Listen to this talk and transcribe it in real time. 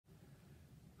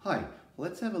Hi,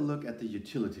 let's have a look at the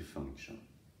utility function.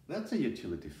 That's a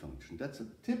utility function. That's a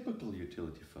typical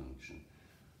utility function.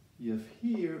 You have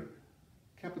here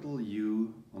capital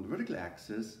U on the vertical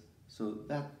axis, so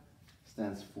that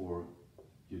stands for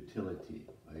utility,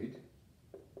 right?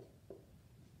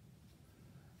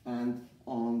 And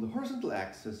on the horizontal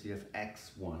axis you have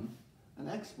x1, and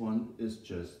x1 is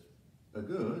just a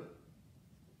good.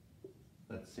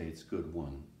 Let's say it's good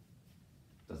 1.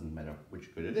 Doesn't matter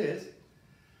which good it is.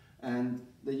 And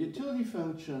the utility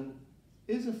function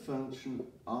is a function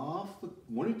of the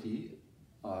quantity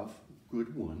of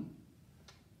good 1,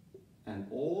 and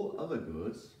all other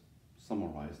goods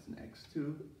summarized in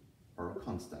x2 are a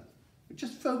constant. We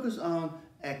just focus on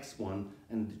x1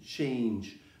 and the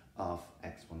change of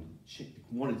x1, the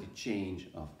quantity change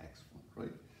of x1,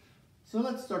 right? So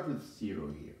let's start with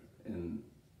 0 here in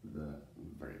the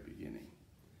very beginning.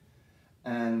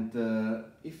 And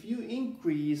if you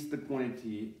increase the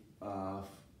quantity of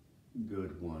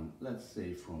good 1, let's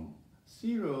say from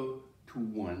 0 to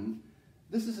 1,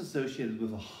 this is associated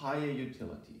with a higher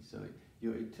utility. So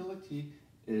your utility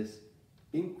is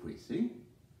increasing,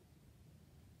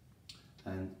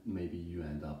 and maybe you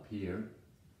end up here.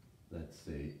 Let's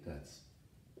say that's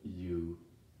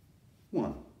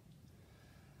U1.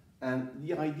 And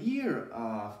the idea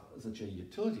of such a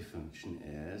utility function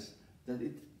is that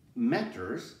it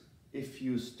matters if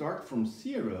you start from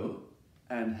 0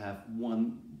 and have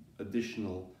one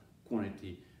additional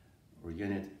quantity or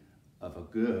unit of a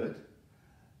good,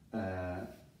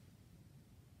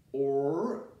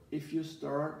 or if you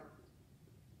start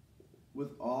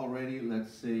with already,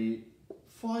 let's say,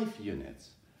 5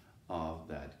 units of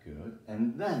that good,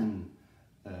 and then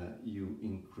you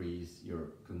increase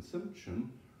your consumption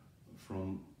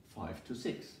from 5 to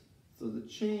 6. So the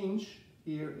change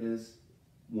here is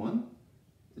 1.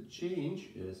 The change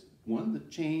is 1. The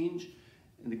change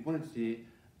in the quantity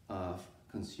of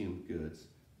consumed goods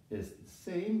is the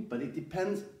same, but it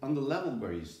depends on the level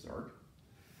where you start.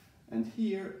 And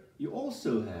here you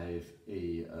also have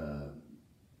a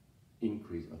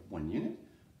increase of 1 unit,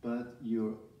 but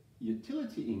your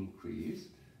utility increase,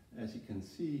 as you can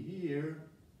see here,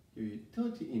 your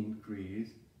utility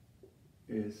increase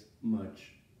is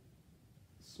much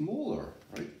smaller,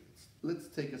 right? Let's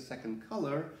take a second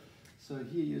color. So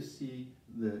here you see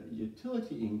the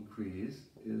utility increase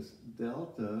is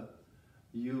delta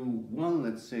U1,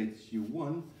 let's say it's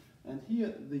U1, and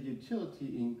here the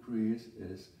utility increase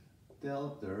is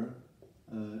delta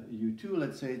U2,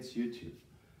 let's say it's U2.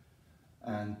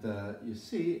 And you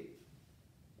see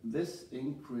this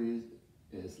increase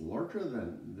is larger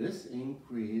than this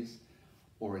increase,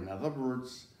 or in other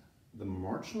words, the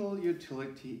marginal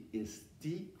utility is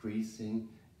decreasing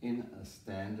in a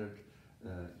standard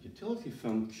utility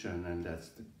function, and that's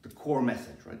the core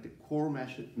message, right? The core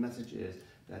message is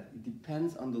that it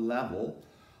depends on the level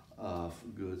of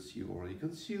goods you already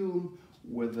consume,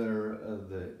 whether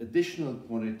the additional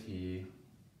quantity,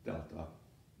 delta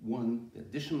 1, the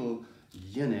additional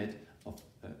unit of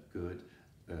good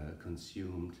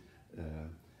consumed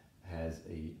has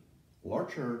a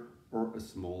larger or a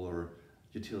smaller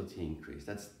utility increase.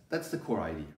 That's the core idea.